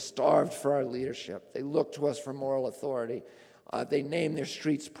and they were starved for our leadership. They looked to us for moral authority. They named their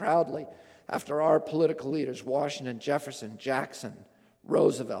streets proudly after our political leaders: Washington, Jefferson, Jackson,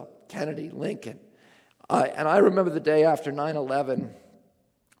 Roosevelt, Kennedy, Lincoln. And I remember the day after 9/11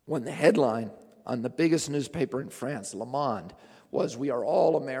 when the headline on the biggest newspaper in France, Le Monde, was "We are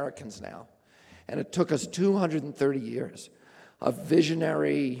all Americans now." And it took us 230 years of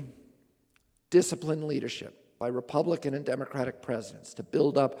visionary, disciplined leadership by Republican and Democratic presidents to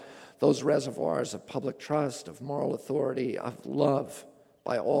build up those reservoirs of public trust, of moral authority, of love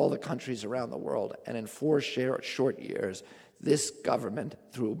by all the countries around the world. And in 4 short years, this government,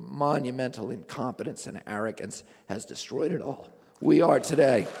 through monumental incompetence and arrogance, has destroyed it all. We are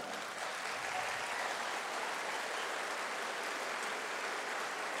today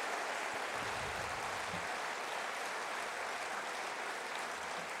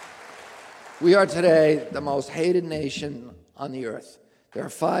the most hated nation on the earth. There are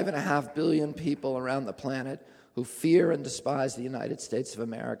 5.5 billion people around the planet who fear and despise the United States of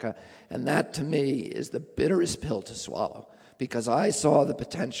America, and that, to me, is the bitterest pill to swallow, because I saw the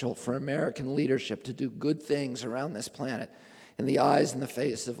potential for American leadership to do good things around this planet in the eyes and the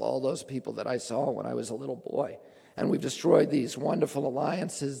face of all those people that I saw when I was a little boy. And we've destroyed these wonderful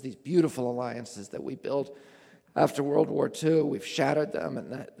alliances, these beautiful alliances that we built after World War II. We've shattered them,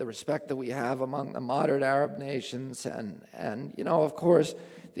 and the respect that we have among the moderate Arab nations, and you know, of course,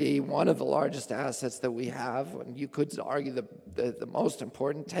 one of the largest assets that we have, and you could argue the most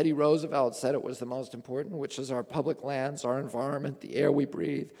important, Teddy Roosevelt said it was the most important, which is our public lands, our environment, the air we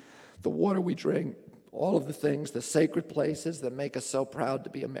breathe, the water we drink, all of the things, the sacred places that make us so proud to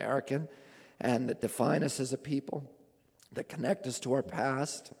be American and that define us as a people, that connect us to our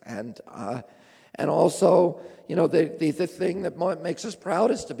past, and also, you know, the thing that makes us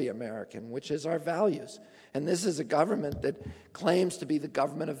proudest to be American, which is our values. And this is a government that claims to be the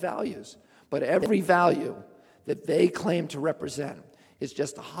government of values. But every value that they claim to represent is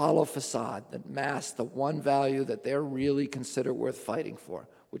just a hollow facade that masks the one value that they're really consider worth fighting for,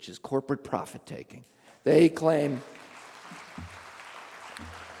 which is corporate profit-taking. They claim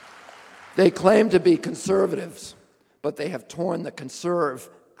to be conservatives, but they have torn the conserve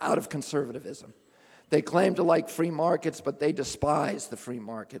out of conservatism. They claim to like free markets, but they despise the free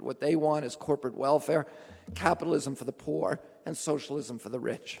market. What they want is corporate welfare, capitalism for the poor, and socialism for the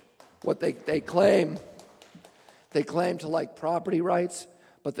rich. What they claim to like property rights,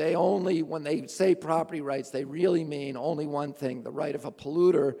 but when they say property rights, they really mean only one thing: the right of a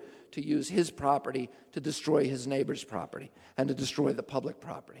polluter to use his property to destroy his neighbor's property and to destroy the public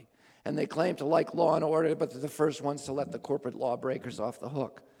property. And they claim to like law and order, but they're the first ones to let the corporate lawbreakers off the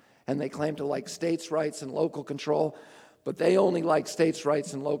hook. And they claim to like states' rights and local control, but they only like states'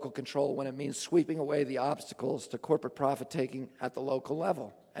 rights and local control when it means sweeping away the obstacles to corporate profit-taking at the local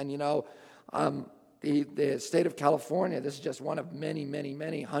level. And, you know, the state of California, this is just one of many, many,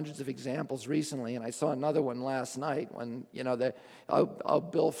 many hundreds of examples recently, and I saw another one last night when, you know,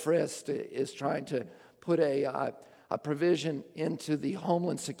 Bill Frist is trying to put a provision into the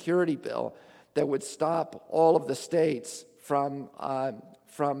Homeland Security bill that would stop all of the states from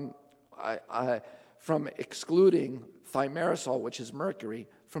excluding thimerosal, which is mercury,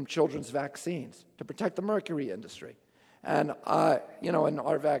 from children's vaccines to protect the mercury industry. And, you know, and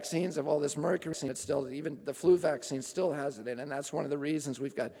our vaccines have all this mercury in it still. Even the flu vaccine still has it in, and that's one of the reasons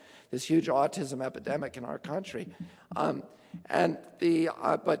we've got this huge autism epidemic in our country. But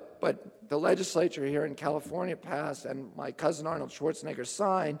the legislature here in California passed, and my cousin Arnold Schwarzenegger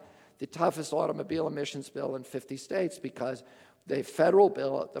signed, the toughest automobile emissions bill in 50 states because the federal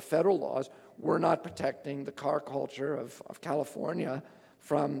laws were not protecting the car culture of California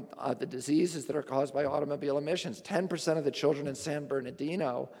from the diseases that are caused by automobile emissions. 10% of the children in San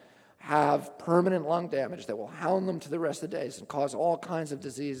Bernardino have permanent lung damage that will hound them to the rest of the days and cause all kinds of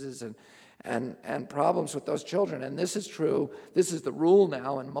diseases and problems with those children. And this is true. This is the rule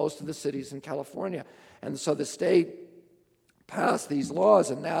now in most of the cities in California. And so the state passed these laws,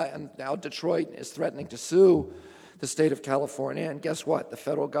 and now Detroit is threatening to sue the state of California. And guess what? The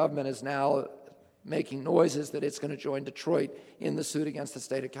federal government is now making noises that it's going to join Detroit in the suit against the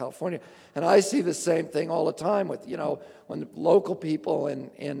state of California. And I see the same thing all the time with, when local people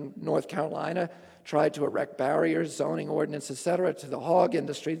in North Carolina tried to erect barriers, zoning ordinance, et cetera, to the hog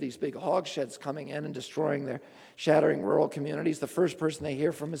industry, these big hog sheds coming in and shattering rural communities. The first person they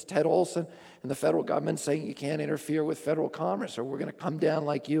hear from is Ted Olson and the federal government saying you can't interfere with federal commerce or we're going to come down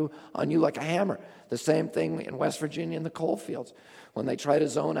on you like a hammer. The same thing in West Virginia in the coal fields when they try to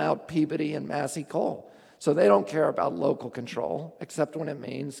zone out Peabody and Massey coal. So they don't care about local control, except when it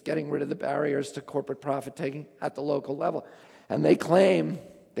means getting rid of the barriers to corporate profit-taking at the local level. And they claim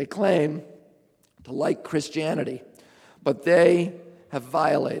to like Christianity, but they have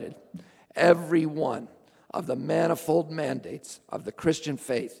violated every one of the manifold mandates of the Christian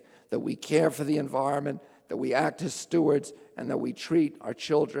faith, that we care for the environment, that we act as stewards, and that we treat our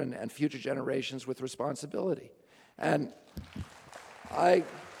children and future generations with responsibility. And I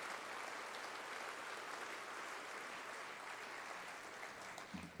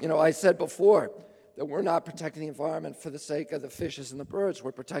said before that we're not protecting the environment for the sake of the fishes and the birds.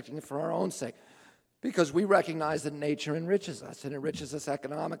 We're protecting it for our own sake. Because we recognize that nature enriches us, and enriches us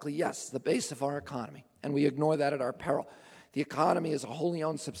economically, yes, the base of our economy, and we ignore that at our peril. The economy is a wholly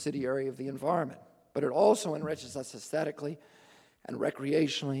owned subsidiary of the environment, but it also enriches us aesthetically and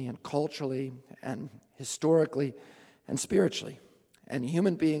recreationally and culturally and historically and spiritually. And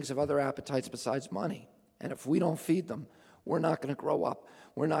human beings have other appetites besides money, and if we don't feed them, we're not going to grow up.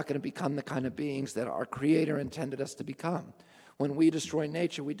 We're not going to become the kind of beings that our Creator intended us to become. When we destroy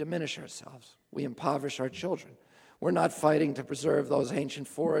nature, we diminish ourselves. We impoverish our children. We're not fighting to preserve those ancient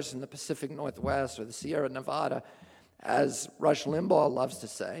forests in the Pacific Northwest or the Sierra Nevada, as Rush Limbaugh loves to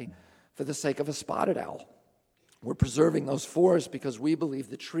say, for the sake of a spotted owl. We're preserving those forests because we believe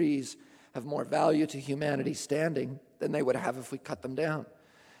the trees have more value to humanity standing than they would have if we cut them down.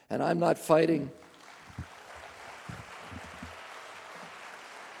 And I'm not fighting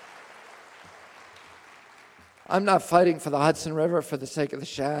for the Hudson River for the sake of the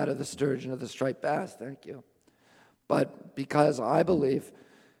shad or the sturgeon or the striped bass, thank you. But because I believe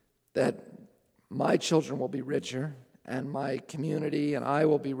that my children will be richer and my community and I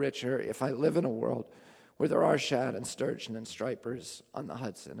will be richer if I live in a world where there are shad and sturgeon and stripers on the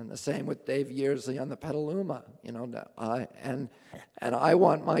Hudson. And the same with Dave Yearsley on the Petaluma. And I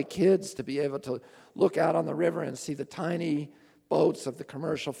want my kids to be able to look out on the river and see the tiny boats of the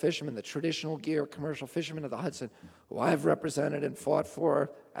commercial fishermen, the traditional gear commercial fishermen of the Hudson, who I've represented and fought for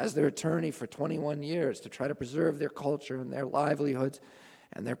as their attorney for 21 years to try to preserve their culture and their livelihoods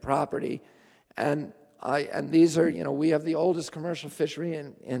and their property. And these are, we have the oldest commercial fishery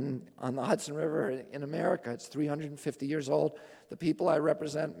on the Hudson River in America. It's 350 years old. The people I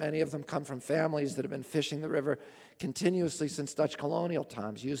represent, many of them come from families that have been fishing the river continuously since Dutch colonial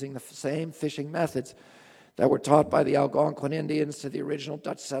times, using the same fishing methods that were taught by the Algonquin Indians to the original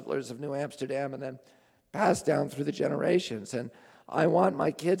Dutch settlers of New Amsterdam and then passed down through the generations. And I want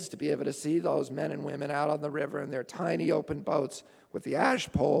my kids to be able to see those men and women out on the river in their tiny open boats with the ash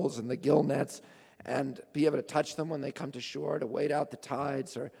poles and the gill nets and be able to touch them when they come to shore, to wait out the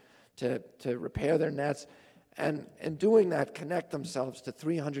tides or to repair their nets. And in doing that, connect themselves to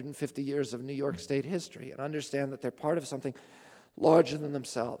 350 years of New York State history and understand that they're part of something larger than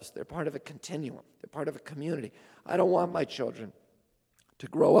themselves. They're part of a continuum. They're part of a community. I don't want my children to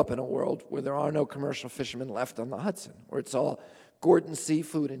grow up in a world where there are no commercial fishermen left on the Hudson, where it's all Gordon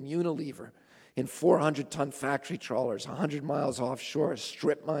Seafood and Unilever in 400-ton factory trawlers 100 miles offshore,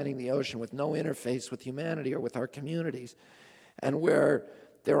 strip mining the ocean with no interface with humanity or with our communities, and where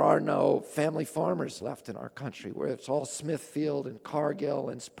there are no family farmers left in our country, where it's all Smithfield and Cargill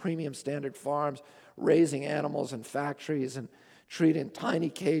and premium standard farms raising animals in factories and treated in tiny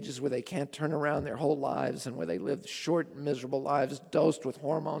cages where they can't turn around their whole lives and where they live short, miserable lives dosed with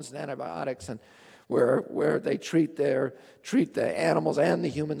hormones and antibiotics, and where they treat the animals and the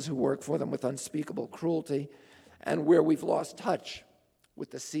humans who work for them with unspeakable cruelty, and where we've lost touch with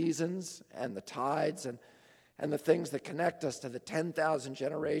the seasons and the tides and the things that connect us to the 10,000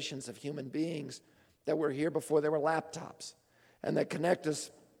 generations of human beings that were here before there were laptops and that connect us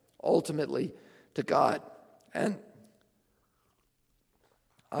ultimately to God. And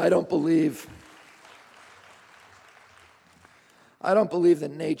I don't believe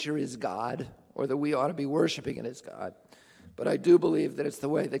that nature is God or that we ought to be worshiping it as God. But I do believe that it's the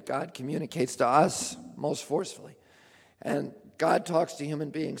way that God communicates to us most forcefully. And God talks to human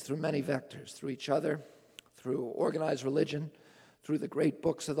beings through many vectors, through each other, through organized religion, through the great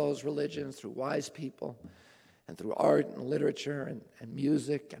books of those religions, through wise people, and through art and literature and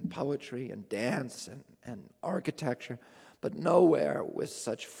music and poetry and dance and architecture, but nowhere with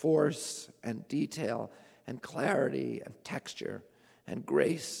such force and detail and clarity and texture and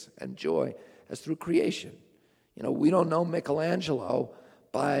grace and joy as through creation. We don't know Michelangelo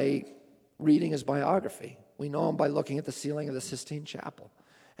by reading his biography. We know him by looking at the ceiling of the Sistine Chapel.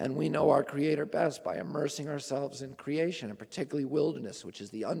 And we know our Creator best by immersing ourselves in creation, and particularly wilderness, which is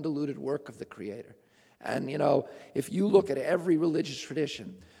the undiluted work of the Creator. And, if you look at every religious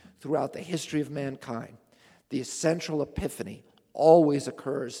tradition throughout the history of mankind, the central epiphany always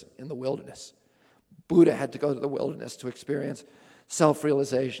occurs in the wilderness. Buddha had to go to the wilderness to experience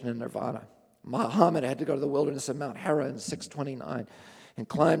self-realization and nirvana. Muhammad had to go to the wilderness of Mount Hera in 629 and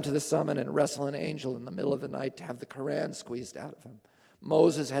climb to the summit and wrestle an angel in the middle of the night to have the Quran squeezed out of him.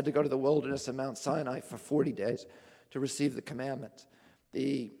 Moses had to go to the wilderness of Mount Sinai for 40 days to receive the commandments.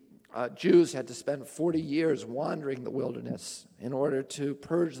 The Jews had to spend 40 years wandering the wilderness in order to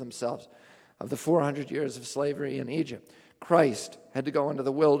purge themselves of the 400 years of slavery in Egypt. Christ had to go into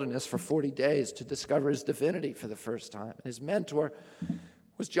the wilderness for 40 days to discover his divinity for the first time. His mentor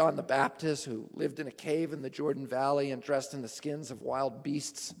was John the Baptist, who lived in a cave in the Jordan Valley and dressed in the skins of wild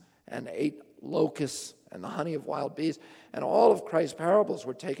beasts and ate locusts and the honey of wild bees. And all of Christ's parables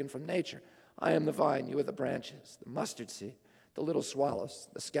were taken from nature. I am the vine, you are the branches, the mustard seed, the little swallows,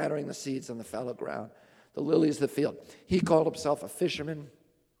 the scattering the seeds on the fallow ground, the lilies of the field. He called himself a fisherman,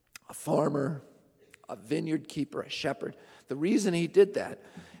 a farmer, a vineyard keeper, a shepherd. The reason he did that,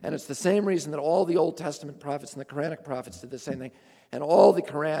 and it's the same reason that all the Old Testament prophets and the Quranic prophets did the same thing, and all the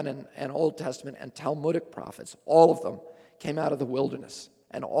Quran and Old Testament and Talmudic prophets, all of them came out of the wilderness,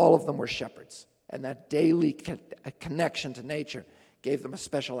 and all of them were shepherds. And that daily connection to nature gave them a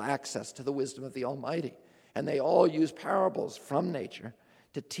special access to the wisdom of the Almighty. And they all used parables from nature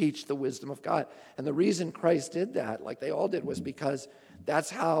to teach the wisdom of God. And the reason Christ did that, like they all did, was because that's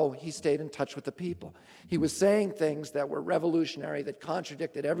how he stayed in touch with the people. He was saying things that were revolutionary, that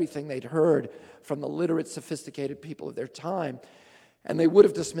contradicted everything they'd heard from the literate, sophisticated people of their time, and they would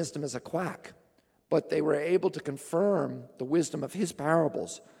have dismissed him as a quack. But they were able to confirm the wisdom of his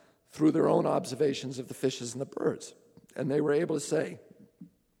parables through their own observations of the fishes and the birds. And they were able to say,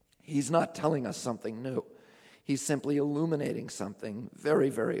 he's not telling us something new. He's simply illuminating something very,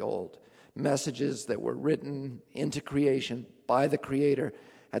 very old. Messages that were written into creation by the Creator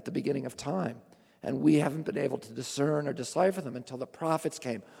at the beginning of time. And we haven't been able to discern or decipher them until the prophets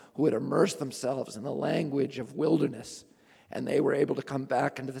came, who had immersed themselves in the language of wilderness. And they were able to come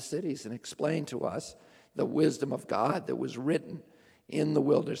back into the cities and explain to us the wisdom of God that was written in the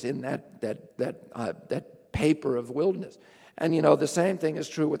wilderness, in that paper of wilderness. And the same thing is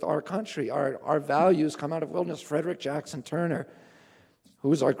true with our country. Our values come out of wilderness. Frederick Jackson Turner, who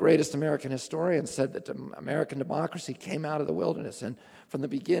was our greatest American historian, said that American democracy came out of the wilderness. And from the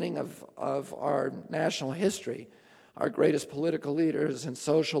beginning of our national history, our greatest political leaders and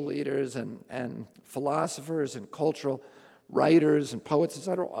social leaders and philosophers and cultural writers and poets,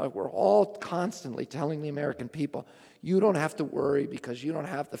 etc., were all constantly telling the American people, you don't have to worry because you don't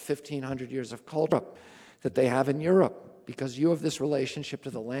have the 1,500 years of culture that they have in Europe, because you have this relationship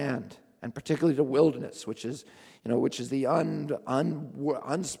to the land, and particularly to wilderness, which is the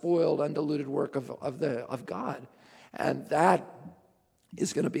unspoiled, undiluted work of God. And that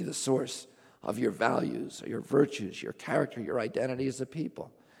is going to be the source of your values, your virtues, your character, your identity as a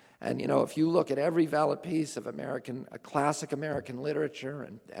people. And, if you look at every valid piece of classic American literature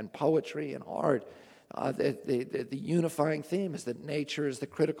and poetry and art, the unifying theme is that nature is the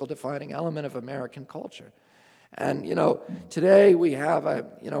critical defining element of American culture. And, today we have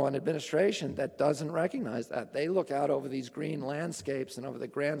an administration that doesn't recognize that. They look out over these green landscapes and over the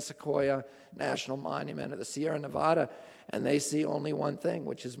Grand Sequoia National Monument or the Sierra Nevada, and they see only one thing,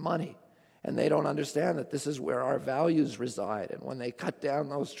 which is money. And they don't understand that this is where our values reside. And when they cut down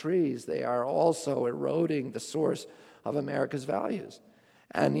those trees, they are also eroding the source of America's values.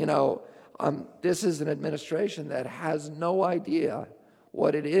 And, this is an administration that has no idea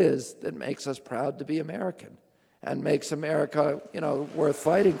what it is that makes us proud to be American and makes America, worth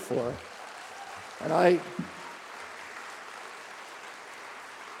fighting for. And I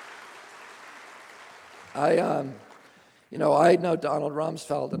know Donald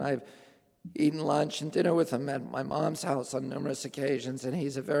Rumsfeld, and I've eaten lunch and dinner with him at my mom's house on numerous occasions, and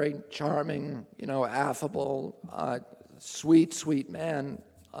he's a very charming, affable, sweet man.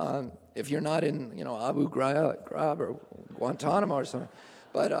 If you're not in, Abu Ghraib or Guantanamo or something,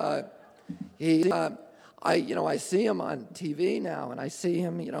 but I see him on TV now, and I see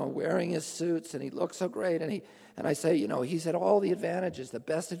him, wearing his suits, and he looks so great, and I say, he's had all the advantages, the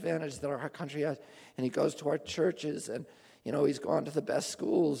best advantages that our country has, and he goes to our churches, and he's gone to the best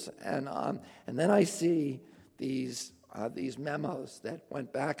schools, and then I see these memos that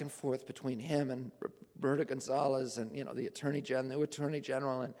went back and forth between him and Roberta Gonzalez and the new Attorney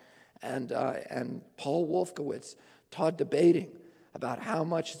General, and Paul Wolfowitz debating about how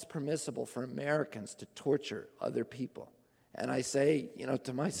much it's permissible for Americans to torture other people. And I say,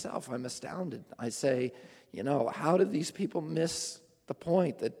 to myself, I'm astounded. I say, how did these people miss the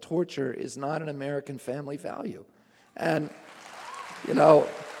point that torture is not an American family value? And,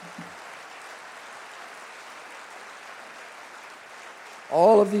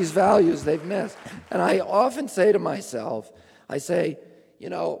 all of these values they've missed. And I often say to myself, how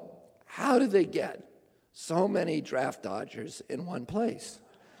did they get so many draft dodgers in one place?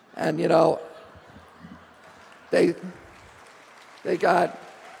 And, they got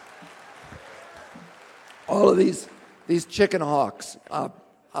all of these chicken hawks,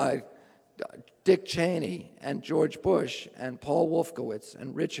 Dick Cheney and George Bush and Paul Wolfowitz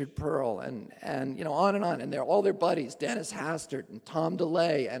and Richard Pearl and on, and they're all their buddies, Dennis Hastert and Tom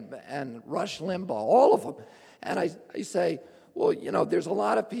DeLay and Rush Limbaugh, all of them. And I say, well, there's a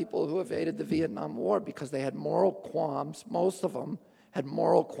lot of people who evaded the Vietnam War because they had moral qualms. Most of them had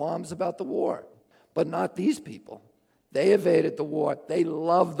moral qualms about the war, but not these people. They evaded the war. They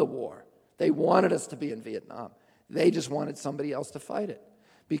loved the war. They wanted us to be in Vietnam. They just wanted somebody else to fight it.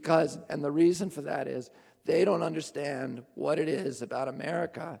 And the reason for that is they don't understand what it is about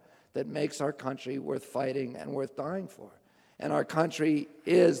America that makes our country worth fighting and worth dying for. And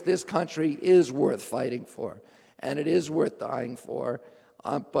this country is worth fighting for, and it is worth dying for,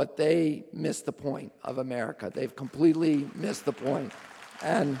 but they missed the point of America. They've completely missed the point.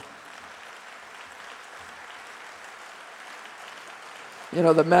 And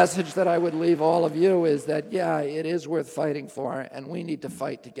the message that I would leave all of you is that, it is worth fighting for, and we need to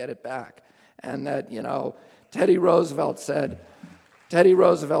fight to get it back. And that, Teddy Roosevelt said that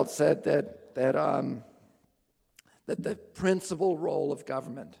the principal role of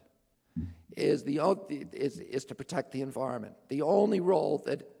government is to protect the environment. The only role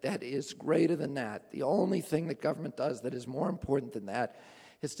that is greater than that, the only thing that government does that is more important than that,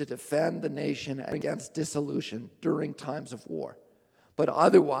 is to defend the nation against dissolution during times of war. But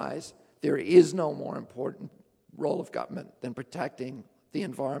otherwise, there is no more important role of government than protecting the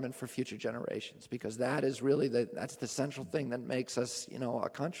environment for future generations, because that is really that's the central thing that makes us, a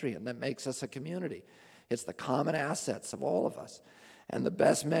country, and that makes us a community. It's the common assets of all of us. And the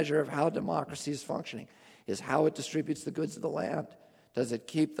best measure of how democracy is functioning is how it distributes the goods of the land. Does it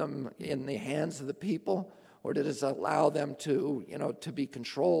keep them in the hands of the people, or does it allow them to be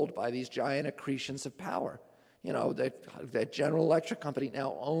controlled by these giant accretions of power? That General Electric company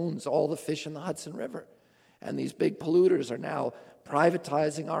now owns all the fish in the Hudson River. And these big polluters are now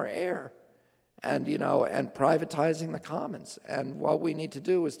privatizing our air and privatizing the commons. And what we need to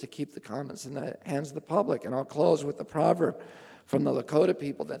do is to keep the commons in the hands of the public. And I'll close with the proverb from the Lakota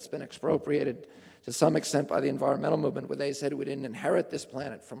people that's been expropriated to some extent by the environmental movement, where they said we didn't inherit this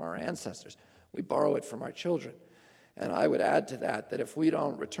planet from our ancestors. We borrow it from our children. And I would add to that if we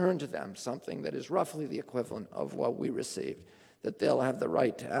don't return to them something that is roughly the equivalent of what we received, that they'll have the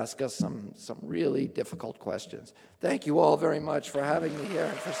right to ask us some really difficult questions. Thank you all very much for having me here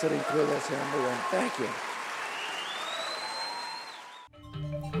and for sitting through this here in the room. Thank you.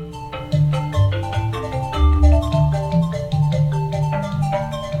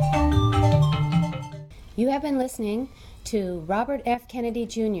 You have been listening to Robert F. Kennedy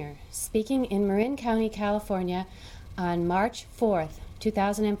Jr. speaking in Marin County, California on March 4th,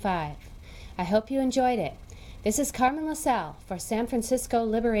 2005. I hope you enjoyed it. This is Carmen LaSalle for San Francisco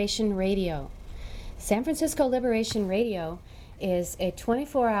Liberation Radio. San Francisco Liberation Radio is a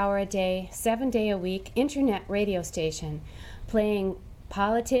 24-hour-a-day, 7-day-a-week internet radio station playing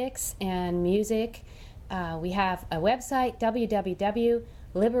politics and music. We have a website,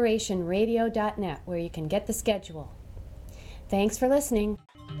 www.liberationradio.net, where you can get the schedule. Thanks for listening.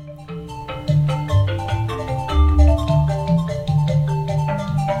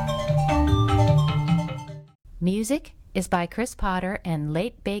 Music is by Chris Potter and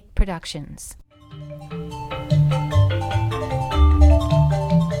Late Bake Productions.